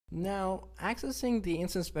Now, accessing the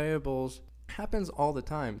instance variables happens all the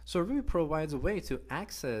time. So Ruby provides a way to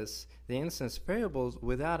access the instance variables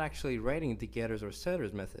without actually writing the getters or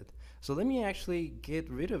setters method. So let me actually get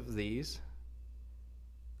rid of these,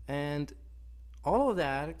 and all of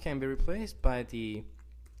that can be replaced by the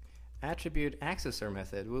attribute accessor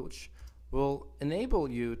method, which will enable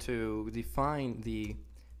you to define the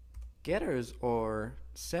getters or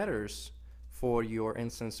setters for your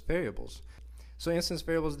instance variables. So instance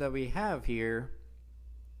variables that we have here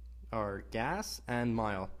are gas and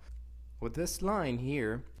mile. With this line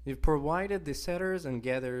here, we've provided the setters and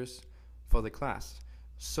getters for the class.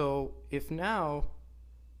 So if now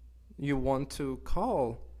you want to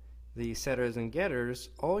call the setters and getters,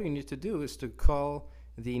 all you need to do is to call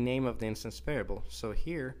the name of the instance variable. So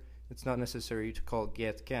here it's not necessary to call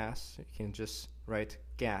get gas, you can just write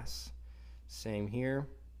gas. Same here.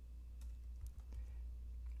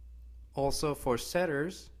 Also for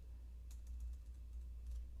setters,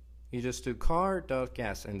 you just do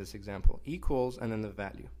car.gas in this example, equals and then the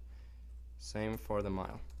value. Same for the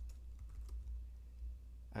mile.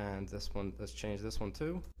 And this one, let's change this one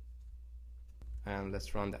too. And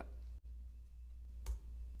let's run that.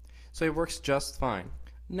 So it works just fine.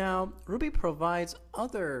 Now, Ruby provides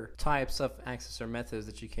other types of accessor methods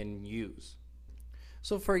that you can use.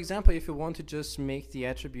 So for example, if you want to just make the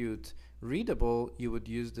attribute readable, you would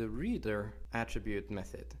use the reader attribute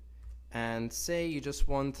method. And say you just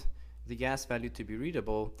want the gas value to be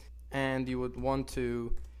readable, and you would want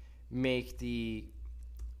to make the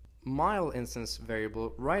mile instance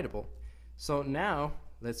variable writable. So now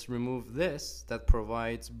let's remove this that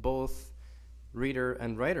provides both reader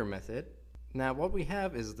and writer method. Now what we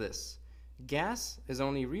have is this: gas is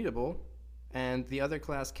only readable and the other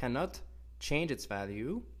class cannot change its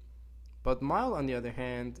value, but mile on the other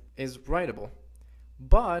hand is writable,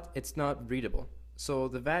 but it's not readable. So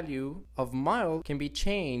the value of mile can be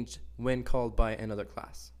changed when called by another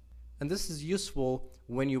class. And this is useful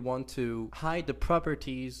when you want to hide the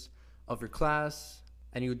properties of your class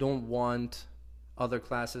and you don't want other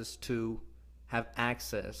classes to have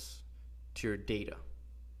access to your data.